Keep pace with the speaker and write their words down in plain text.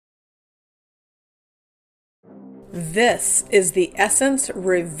This is the Essence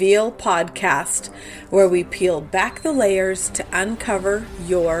Reveal podcast, where we peel back the layers to uncover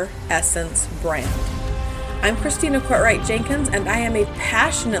your essence brand. I'm Christina Courtright Jenkins, and I am a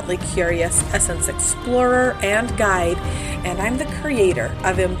passionately curious essence explorer and guide, and I'm the creator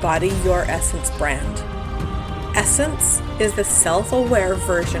of Embody Your Essence brand. Essence is the self-aware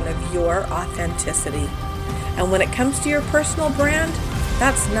version of your authenticity. And when it comes to your personal brand,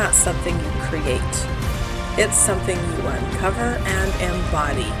 that's not something you create. It's something you uncover and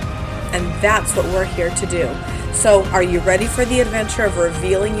embody. And that's what we're here to do. So are you ready for the adventure of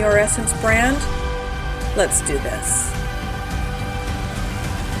revealing your essence brand? Let's do this.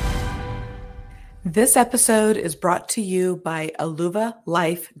 This episode is brought to you by Aluva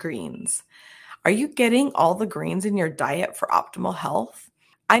Life Greens. Are you getting all the greens in your diet for optimal health?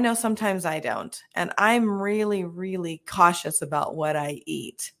 I know sometimes I don't, and I'm really cautious about what I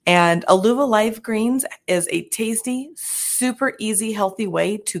eat. And Aluva Life Greens is a tasty, super easy, healthy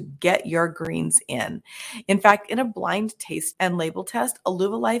way to get your greens in. In fact, in a blind taste and label test,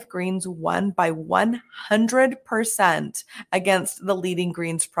 Aluva Life Greens won by 100% against the leading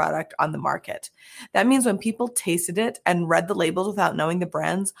greens product on the market. That means when people tasted it and read the labels without knowing the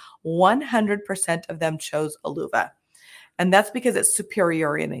brands, 100% of them chose Aluva. And that's because it's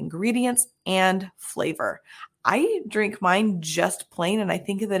superior in ingredients and flavor. I drink mine just plain, and I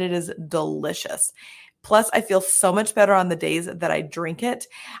think that it is delicious. Plus, I feel so much better on the days that I drink it.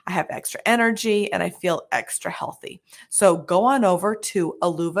 I have extra energy and I feel extra healthy. So go on over to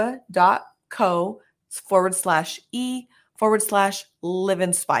aluva.co/e/live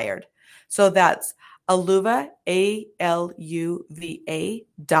inspired. So that's Aluva,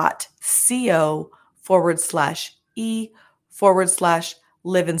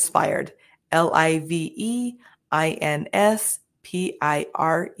 ALUVA.co/e/live inspired,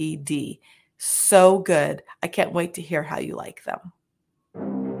 LIVEINSPIRED. So good. I can't wait to hear how you like them.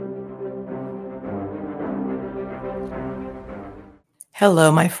 Hello,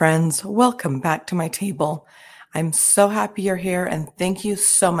 my friends. Welcome back to my table. I'm so happy you're here, and thank you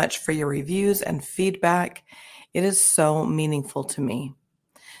so much for your reviews and feedback. It is so meaningful to me.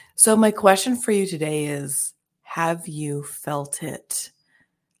 So my question for you today is, have you felt it?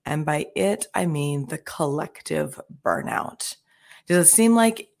 And by it, I mean the collective burnout. Does it seem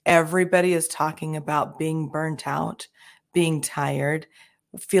like everybody is talking about being burnt out, being tired,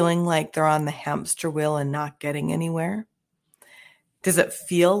 feeling like they're on the hamster wheel and not getting anywhere? Does it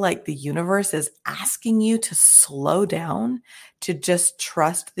feel like the universe is asking you to slow down, to just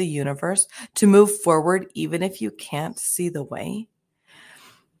trust the universe, to move forward even if you can't see the way?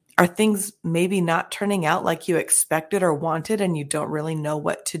 Are things maybe not turning out like you expected or wanted and you don't really know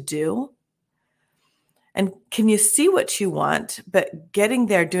what to do? And can you see what you want, but getting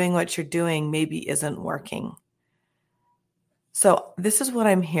there, doing what you're doing maybe isn't working? So this is what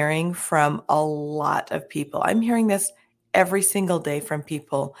I'm hearing from a lot of people. I'm hearing this every single day from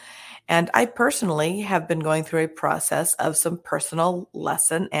people. And I personally have been going through a process of some personal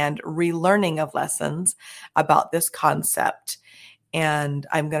lesson and relearning of lessons about this concept. And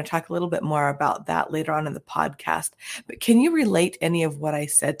I'm going to talk a little bit more about that later on in the podcast. But can you relate any of what I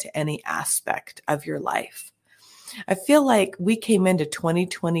said to any aspect of your life? I feel like we came into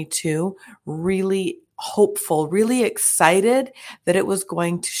 2022 really hopeful, really excited that it was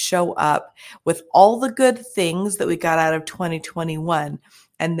going to show up with all the good things that we got out of 2021,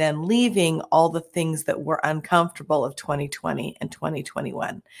 and then leaving all the things that were uncomfortable of 2020 and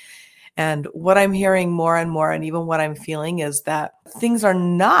 2021. And what I'm hearing more and more, and even what I'm feeling, is that things are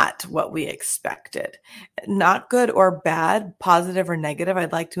not what we expected. Not good or bad, positive or negative.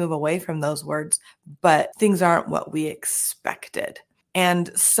 I'd like to move away from those words, but things aren't what we expected.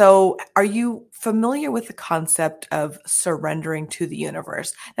 And so are you familiar with the concept of surrendering to the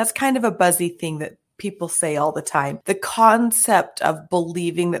universe? That's kind of a buzzy thing that people say all the time. The concept of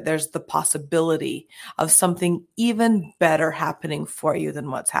believing that there's the possibility of something even better happening for you than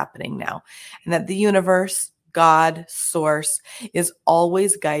what's happening now. And that the universe, God, source, is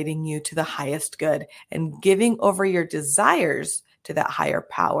always guiding you to the highest good, and giving over your desires to that higher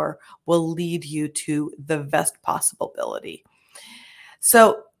power will lead you to the best possible ability.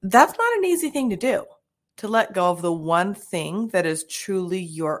 So that's not an easy thing to do, to let go of the one thing that is truly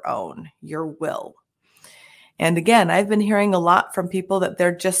your own, your will. And again, I've been hearing a lot from people that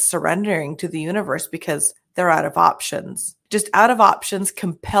they're just surrendering to the universe because they're out of options. Just out of options,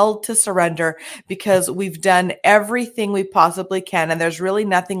 compelled to surrender because we've done everything we possibly can and there's really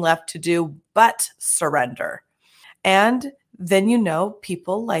nothing left to do but surrender. And then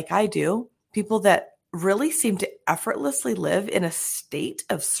people like I do, people that really seem to effortlessly live in a state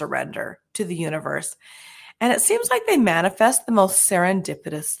of surrender to the universe. And it seems like they manifest the most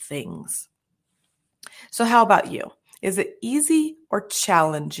serendipitous things. So how about you? Is it easy or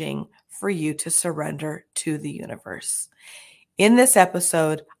challenging for you to surrender to the universe? In this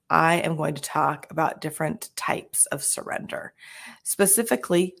episode, I am going to talk about different types of surrender,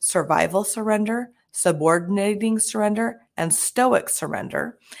 specifically survival surrender, subordinating surrender, and stoic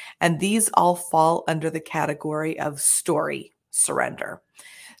surrender. And these all fall under the category of story surrender.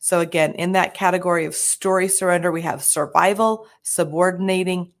 So again, in that category of story surrender, we have survival,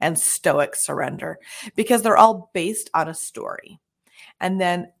 subordinating, and stoic surrender because they're all based on a story. And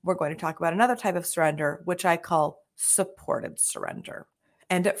then we're going to talk about another type of surrender, which I call supported surrender.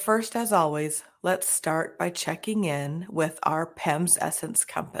 And at first, as always, let's start by checking in with our PEMS Essence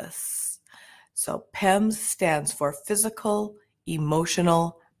Compass. So PEMS stands for physical,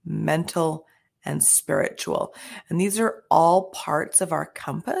 emotional, mental, and spiritual. And these are all parts of our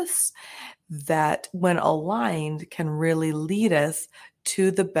compass that, when aligned, can really lead us to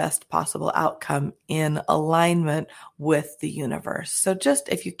the best possible outcome in alignment with the universe. So just,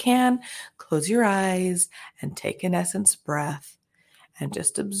 if you can, close your eyes and take an essence breath and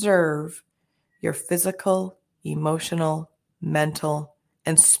just observe your physical, emotional, mental,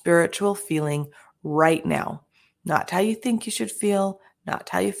 and spiritual feeling right now. Not how you think you should feel, not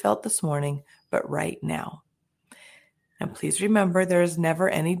how you felt this morning, but right now. And please remember, there is never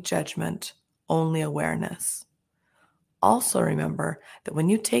any judgment, only awareness. Also remember that when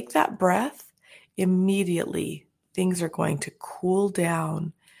you take that breath, immediately things are going to cool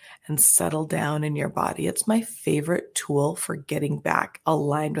down and settle down in your body. It's my favorite tool for getting back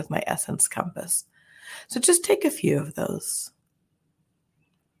aligned with my essence compass. So just take a few of those.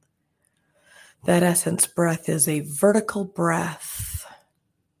 That essence breath is a vertical breath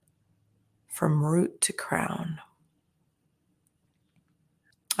from root to crown.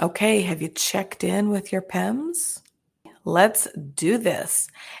 Okay, have you checked in with your PEMS? Let's do this.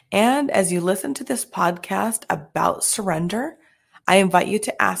 And as you listen to this podcast about surrender, I invite you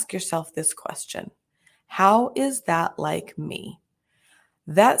to ask yourself this question: how is that like me?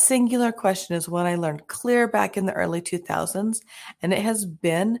 That singular question is one I learned clear back in the early 2000s, and it has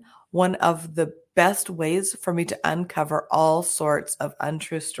been one of the best ways for me to uncover all sorts of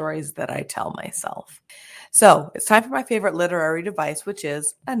untrue stories that I tell myself. So it's time for my favorite literary device, which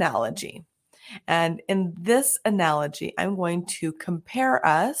is analogy. And in this analogy, I'm going to compare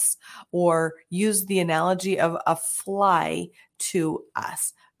us, or use the analogy of a fly to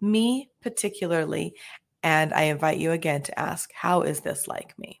us, me particularly. And I invite you again to ask, how is this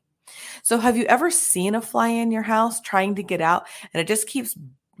like me? So have you ever seen a fly in your house trying to get out, and it just keeps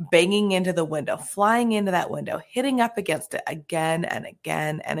banging into the window, flying into that window, hitting up against it again and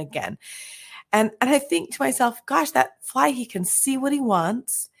again and again? And I think to myself, gosh, that fly, he can see what he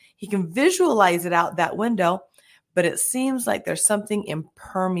wants. He can visualize it out that window, but it seems like there's something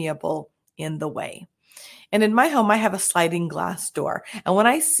impermeable in the way. And in my home, I have a sliding glass door. And when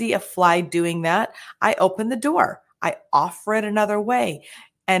I see a fly doing that, I open the door. I offer it another way.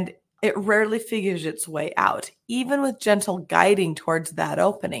 And it rarely figures its way out, even with gentle guiding towards that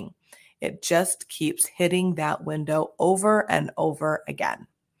opening. It just keeps hitting that window over and over again.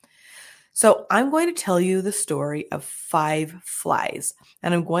 So I'm going to tell you the story of 5 flies,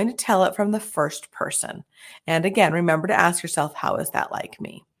 and I'm going to tell it from the first person. And again, remember to ask yourself, how is that like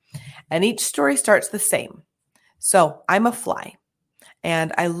me? And each story starts the same. So I'm a fly,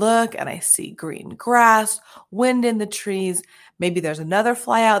 and I look and I see green grass, wind in the trees. Maybe there's another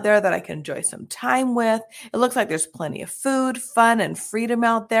fly out there that I can enjoy some time with. It looks like there's plenty of food, fun, and freedom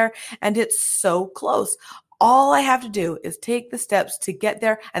out there, and it's so close. All I have to do is take the steps to get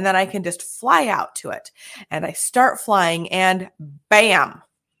there, and then I can just fly out to it. And I start flying, and bam,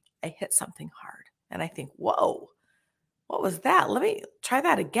 I hit something hard. And I think, whoa, what was that? Let me try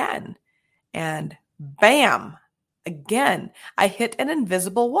that again. And bam, again, I hit an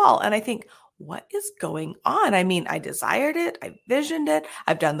invisible wall. And I think, what is going on? I mean, I desired it. I visioned it.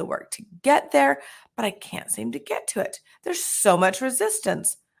 I've done the work to get there, but I can't seem to get to it. There's so much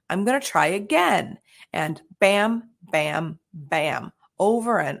resistance. I'm going to try again. And bam, bam, bam,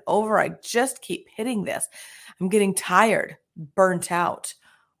 over and over. I just keep hitting this. I'm getting tired, burnt out,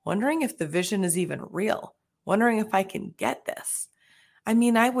 wondering if the vision is even real, wondering if I can get this. I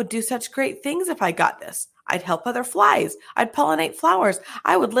mean, I would do such great things if I got this. I'd help other flies. I'd pollinate flowers.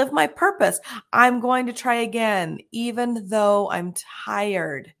 I would live my purpose. I'm going to try again, even though I'm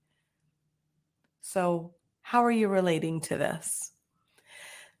tired. So, how are you relating to this?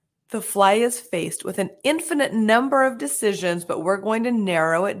 The fly is faced with an infinite number of decisions, but we're going to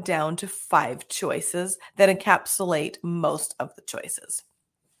narrow it down to 5 choices that encapsulate most of the choices.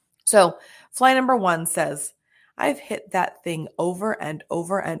 So fly number 1 says, I've hit that thing over and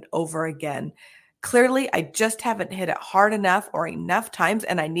over and over again. Clearly, I just haven't hit it hard enough or enough times,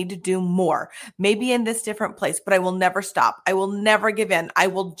 and I need to do more. Maybe in this different place, but I will never stop. I will never give in. I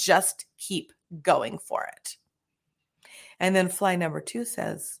will just keep going for it. And then fly number 2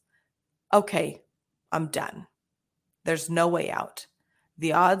 says, okay, I'm done. There's no way out.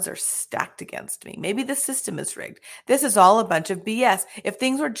 The odds are stacked against me. Maybe the system is rigged. This is all a bunch of BS. If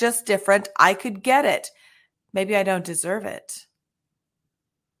things were just different, I could get it. Maybe I don't deserve it.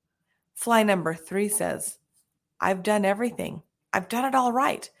 Fly number 3 says, I've done everything. I've done it all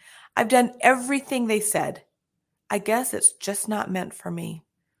right. I've done everything they said. I guess it's just not meant for me.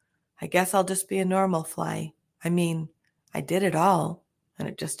 I guess I'll just be a normal fly. I mean, I did it all, and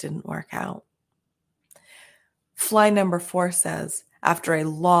it just didn't work out. Fly number 4 says, after a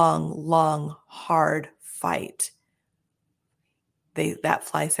long, hard fight, that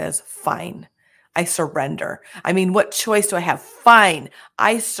fly says, fine, I surrender. I mean, what choice do I have? Fine,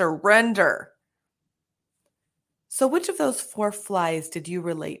 I surrender. So which of those 4 flies did you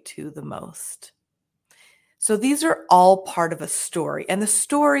relate to the most? So these are all part of a story. And the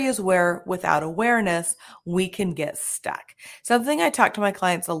story is where, without awareness, we can get stuck. Something I talk to my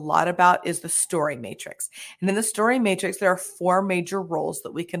clients a lot about is the story matrix. And in the story matrix, there are 4 major roles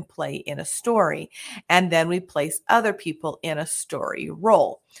that we can play in a story. And then we place other people in a story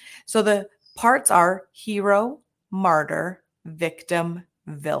role. So the parts are hero, martyr, victim,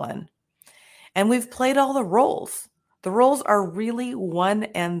 villain. And we've played all the roles. The roles are really one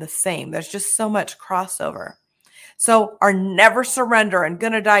and the same. There's just so much crossover. So our never surrender and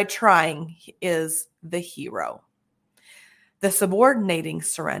gonna die trying is the hero. The subordinating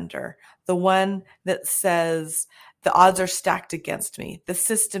surrender, the one that says the odds are stacked against me, the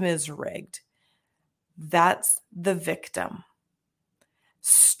system is rigged, that's the victim.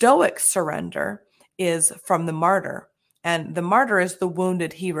 Stoic surrender is from the martyr, and the martyr is the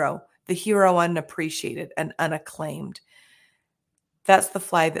wounded hero, the hero unappreciated and unacclaimed. That's the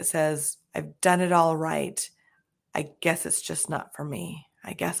fly that says, I've done it all right. I guess it's just not for me.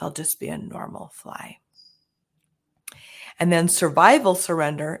 I guess I'll just be a normal fly. And then survival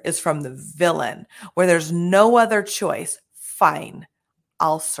surrender is from the villain, where there's no other choice. Fine,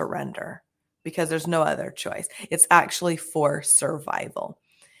 I'll surrender because there's no other choice. It's actually for survival.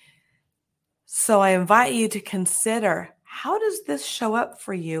 So I invite you to consider, how does this show up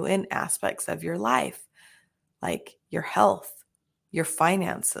for you in aspects of your life, like your health, your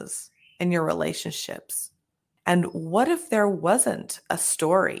finances, and your relationships? And what if there wasn't a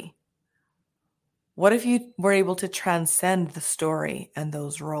story? What if you were able to transcend the story and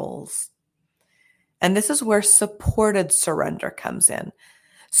those roles? And this is where supported surrender comes in.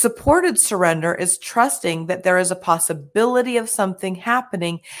 Supported surrender is trusting that there is a possibility of something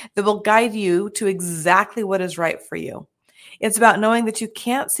happening that will guide you to exactly what is right for you. It's about knowing that you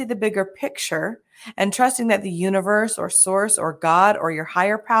can't see the bigger picture and trusting that the universe or source or God or your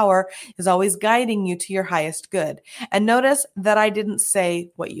higher power is always guiding you to your highest good. And notice that I didn't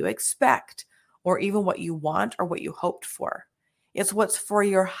say what you expect or even what you want or what you hoped for. It's what's for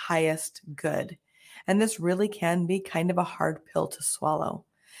your highest good. And this really can be kind of a hard pill to swallow.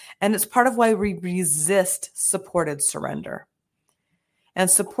 And it's part of why we resist supported surrender. And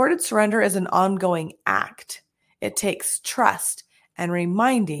supported surrender is an ongoing act. It takes trust and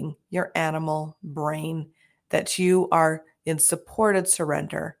reminding your animal brain that you are in supported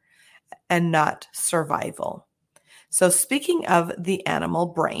surrender and not survival. So speaking of the animal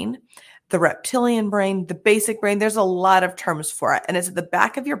brain, the reptilian brain, the basic brain, there's a lot of terms for it. And it's at the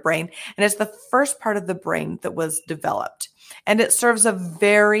back of your brain. And it's the first part of the brain that was developed. And it serves a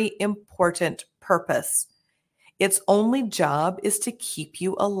very important purpose. Its only job is to keep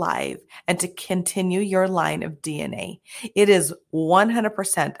you alive and to continue your line of DNA. It is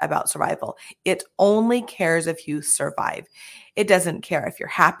 100% about survival. It only cares if you survive. It doesn't care if you're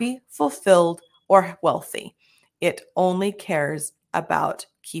happy, fulfilled, or wealthy. It only cares about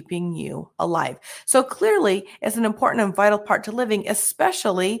keeping you alive. So clearly, it's an important and vital part to living,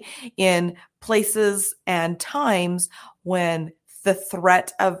 especially in places and times when the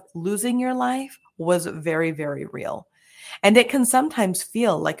threat of losing your life was very, very real. And it can sometimes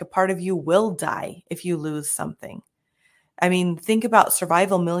feel like a part of you will die if you lose something. I mean, think about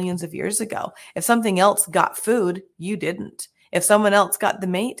survival millions of years ago. If something else got food, you didn't. If someone else got the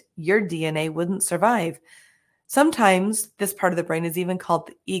mate, your DNA wouldn't survive. Sometimes this part of the brain is even called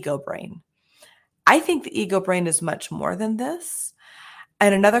the ego brain. I think the ego brain is much more than this.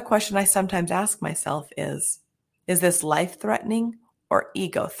 And another question I sometimes ask myself is this life-threatening or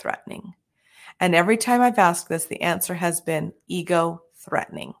ego-threatening? And every time I've asked this, the answer has been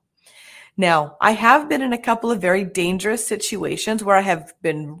ego-threatening. Now, I have been in a couple of very dangerous situations where I have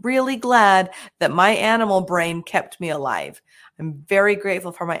been really glad that my animal brain kept me alive. I'm very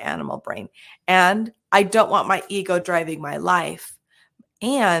grateful for my animal brain. And I don't want my ego driving my life.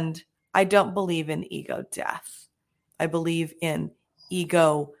 And I don't believe in ego death. I believe in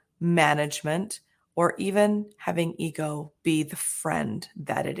ego management, or even having ego be the friend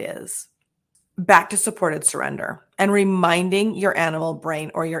that it is. Back to supported surrender and reminding your animal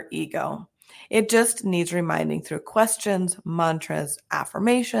brain or your ego. It just needs reminding through questions, mantras,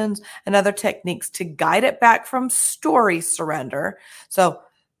 affirmations, and other techniques to guide it back from story surrender. So,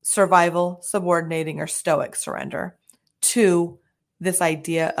 survival, subordinating, or stoic surrender to this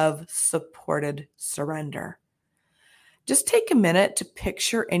idea of supported surrender. Just take a minute to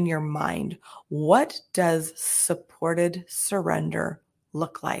picture in your mind, what does supported surrender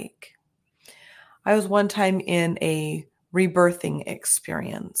look like? I was one time in a rebirthing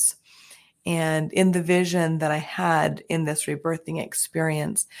experience. And in the vision that I had in this rebirthing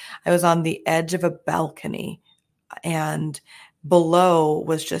experience, I was on the edge of a balcony, and below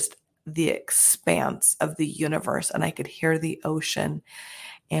was just the expanse of the universe, and I could hear the ocean.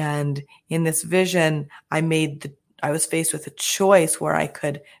 And in this vision, I was faced with a choice where I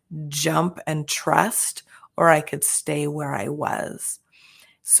could jump and trust, or I could stay where I was.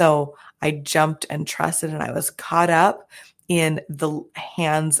 So I jumped and trusted, and I was caught up in the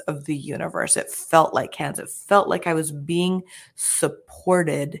hands of the universe. It felt like hands. It felt like I was being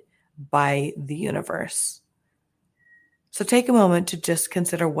supported by the universe. So take a moment to just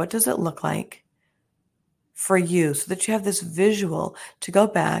consider, what does it look like for you, so that you have this visual to go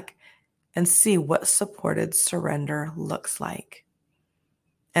back and see what supported surrender looks like.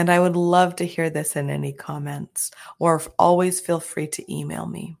 And I would love to hear this in any comments, or always feel free to email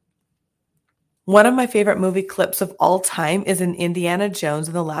me. One of my favorite movie clips of all time is in Indiana Jones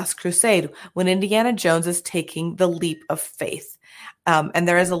and the Last Crusade, when Indiana Jones is taking the leap of faith. And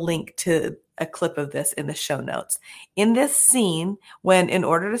there is a link to a clip of this in the show notes. In this scene, when in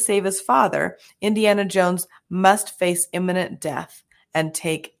order to save his father, Indiana Jones must face imminent death and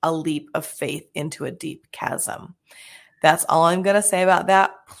take a leap of faith into a deep chasm. That's all I'm going to say about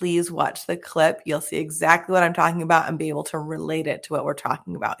that. Please watch the clip. You'll see exactly what I'm talking about and be able to relate it to what we're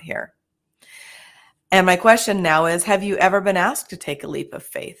talking about here. And my question now is, have you ever been asked to take a leap of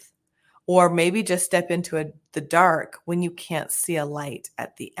faith? Or maybe just step into the dark when you can't see a light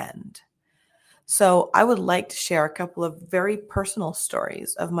at the end? So I would like to share a couple of very personal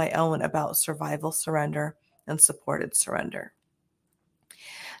stories of my own about survival surrender and supported surrender.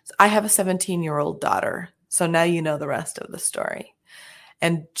 I have a 17-year-old daughter, so now you know the rest of the story.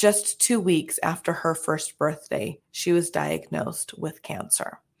 And just 2 weeks after her first birthday, she was diagnosed with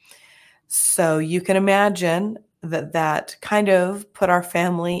cancer. So you can imagine that kind of put our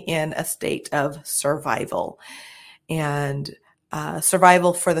family in a state of survival, and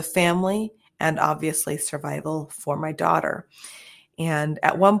survival for the family, and obviously survival for my daughter. And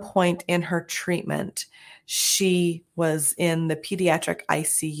at one point in her treatment, she was in the pediatric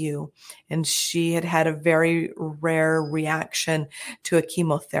ICU, and she had had a very rare reaction to a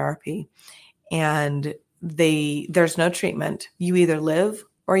chemotherapy. And there's no treatment. You either live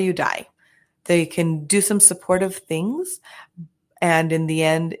or you die. They can do some supportive things, and in the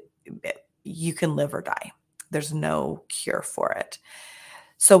end, you can live or die. There's no cure for it.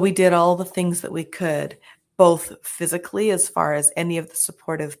 So we did all the things that we could, both physically, as far as any of the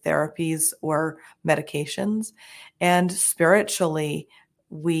supportive therapies or medications, and spiritually,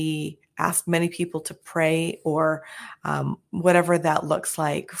 we asked many people to pray, or whatever that looks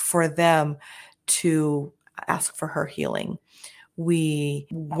like for them, to ask for her healing. We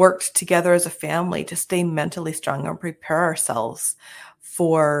worked together as a family to stay mentally strong and prepare ourselves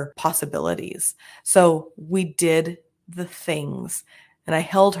for possibilities. So we did the things, and I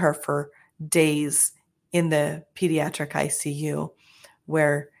held her for days in the pediatric ICU,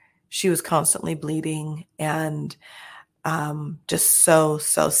 where she was constantly bleeding and just so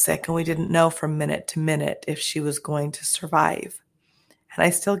sick. And we didn't know from minute to minute if she was going to survive. And I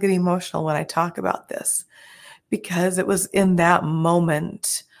still get emotional when I talk about this, because it was in that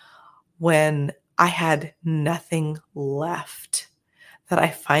moment when I had nothing left that I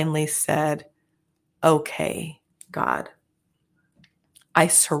finally said, okay, God, I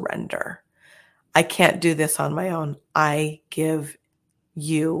surrender. I can't do this on my own. I give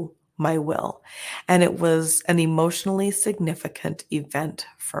you my will. And it was an emotionally significant event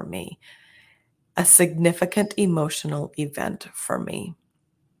for me, a significant emotional event for me.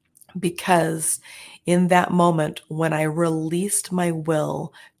 Because in that moment, when I released my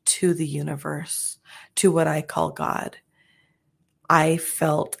will to the universe, to what I call God, I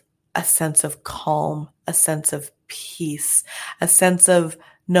felt a sense of calm, a sense of peace, a sense of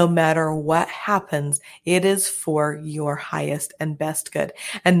no matter what happens, it is for your highest and best good.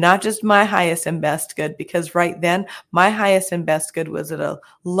 And not just my highest and best good, because right then my highest and best good was at a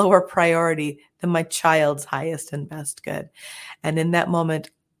lower priority than my child's highest and best good. And in that moment,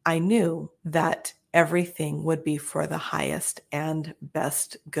 I knew that everything would be for the highest and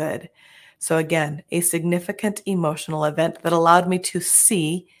best good. So again, a significant emotional event that allowed me to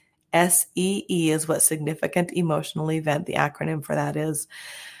see. SEE is what significant emotional event, the acronym for that is,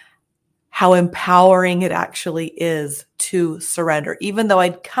 how empowering it actually is to surrender, even though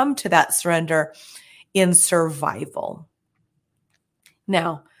I'd come to that surrender in survival.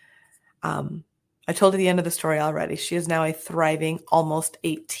 Now, I told you the end of the story already. She is now a thriving, almost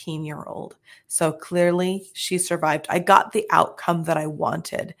 18-year-old. So clearly she survived. I got the outcome that I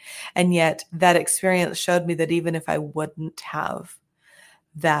wanted. And yet that experience showed me that even if I wouldn't have,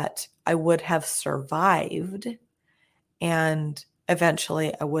 that I would have survived and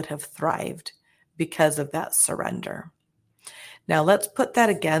eventually I would have thrived because of that surrender. Now let's put that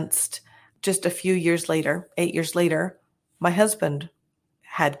against just a few years later, 8 years later, my husband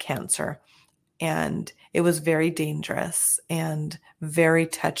had cancer and it was very dangerous and very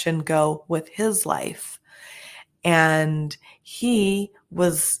touch and go with his life. And he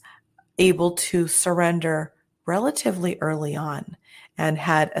was able to surrender relatively early on and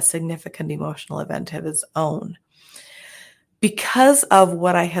had a significant emotional event of his own. Because of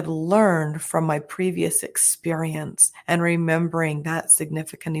what I had learned from my previous experience and remembering that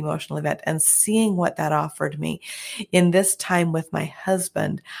significant emotional event and seeing what that offered me in this time with my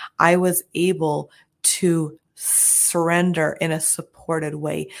husband, I was able to surrender in a supported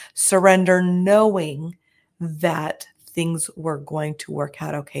way, surrender knowing that things were going to work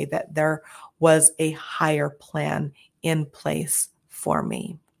out okay, that there was a higher plan in place for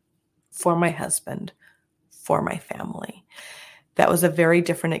me, for my husband, for my family. That was a very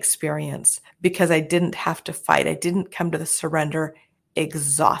different experience because I didn't have to fight. I didn't come to the surrender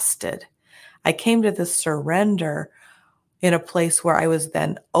exhausted. I came to the surrender in a place where I was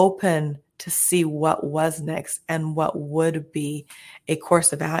then open to see what was next and what would be a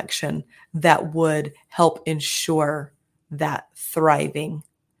course of action that would help ensure that thriving.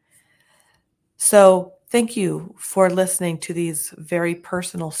 So thank you for listening to these very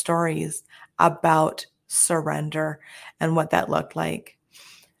personal stories about surrender and what that looked like.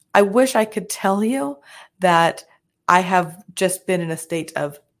 I wish I could tell you that I have just been in a state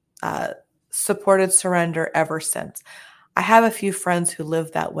of supported surrender ever since. I have a few friends who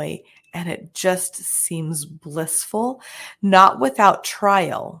live that way, and it just seems blissful, not without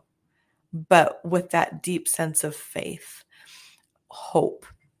trial, but with that deep sense of faith, hope,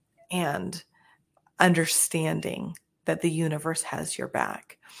 and understanding that the universe has your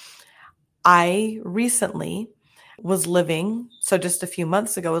back. I recently was living, so just a few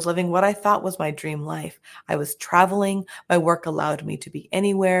months ago, was living what I thought was my dream life. I was traveling. My work allowed me to be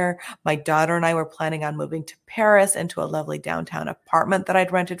anywhere. My daughter and I were planning on moving to Paris into a lovely downtown apartment that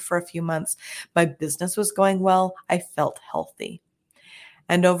I'd rented for a few months. My business was going well. I felt healthy.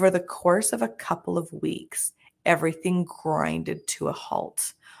 And over the course of a couple of weeks, everything grinded to a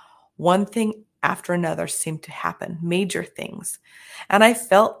halt. One thing after another seemed to happen, major things. And I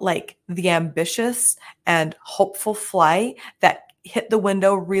felt like the ambitious and hopeful fly that hit the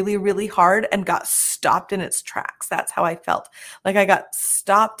window really, really hard and got stopped in its tracks. That's how I felt. Like I got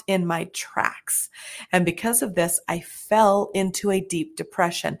stopped in my tracks. And because of this, I fell into a deep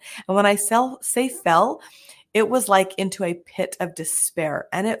depression. And when I say fell, it was like into a pit of despair,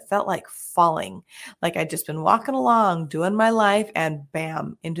 and it felt like falling, like I'd just been walking along, doing my life, and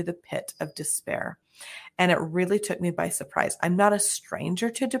bam, into the pit of despair. And it really took me by surprise. I'm not a stranger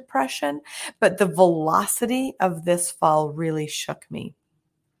to depression, but the velocity of this fall really shook me.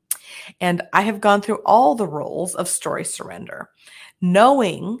 And I have gone through all the roles of story surrender,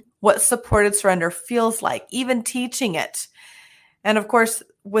 knowing what supported surrender feels like, even teaching it. And of course,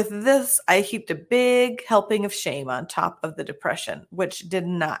 with this, I heaped a big helping of shame on top of the depression, which did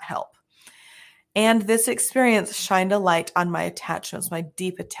not help. And this experience shined a light on my attachments, my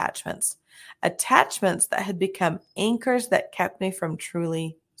deep attachments that had become anchors that kept me from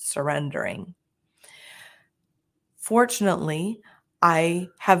truly surrendering. Fortunately, I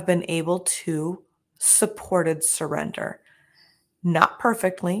have been able to supported surrender. Not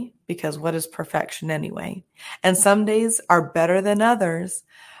perfectly, because what is perfection anyway? And some days are better than others,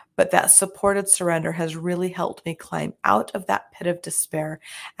 but that supported surrender has really helped me climb out of that pit of despair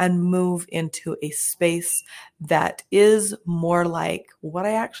and move into a space that is more like what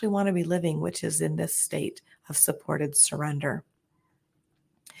I actually want to be living, which is in this state of supported surrender.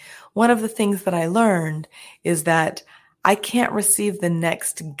 One of the things that I learned is that I can't receive the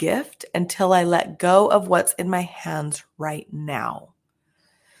next gift until I let go of what's in my hands right now.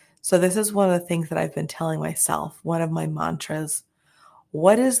 So this is one of the things that I've been telling myself, one of my mantras.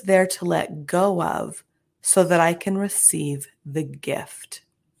 What is there to let go of so that I can receive the gift?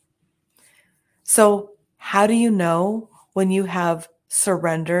 So how do you know when you have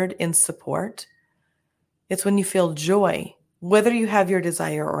surrendered in support? It's when you feel joy, whether you have your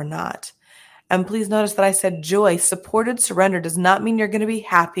desire or not. And please notice that I said joy. Supported surrender does not mean you're going to be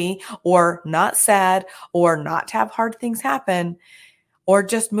happy or not sad or not have hard things happen or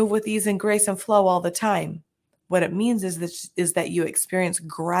just move with ease and grace and flow all the time. What it means is that you experience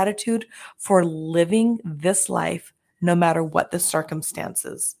gratitude for living this life no matter what the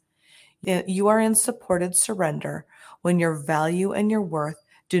circumstances. You are in supported surrender when your value and your worth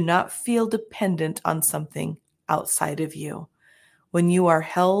do not feel dependent on something outside of you. When you are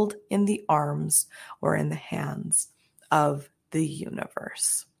held in the arms or in the hands of the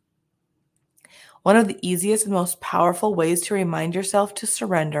universe. One of the easiest and most powerful ways to remind yourself to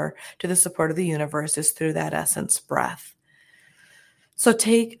surrender to the support of the universe is through that essence breath. So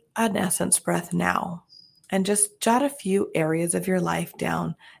take an essence breath now and just jot a few areas of your life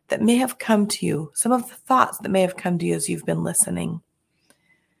down that may have come to you, some of the thoughts that may have come to you as you've been listening.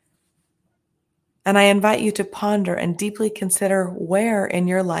 And I invite you to ponder and deeply consider where in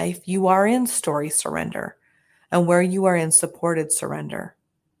your life you are in story surrender and where you are in supported surrender.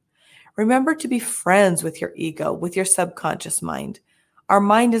 Remember to be friends with your ego, with your subconscious mind. Our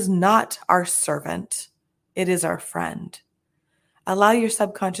mind is not our servant. It is our friend. Allow your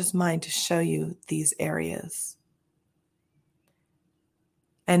subconscious mind to show you these areas.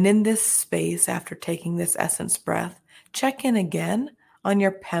 And in this space, after taking this essence breath, check in again on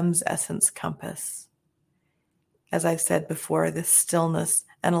your PEMS essence compass. As I've said before, this stillness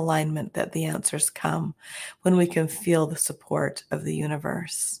and alignment that the answers come when we can feel the support of the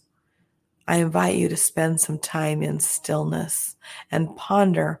universe. I invite you to spend some time in stillness and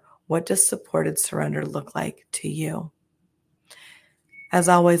ponder, what does supported surrender look like to you? As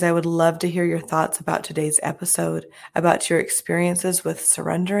always, I would love to hear your thoughts about today's episode, about your experiences with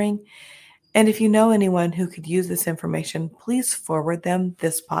surrendering. And if you know anyone who could use this information, please forward them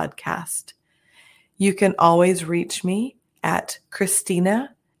this podcast. You can always reach me at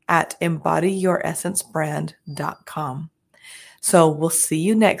Christina@embodyyouressencebrand.com. So we'll see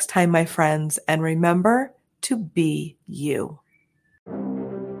you next time, my friends, and remember to be you.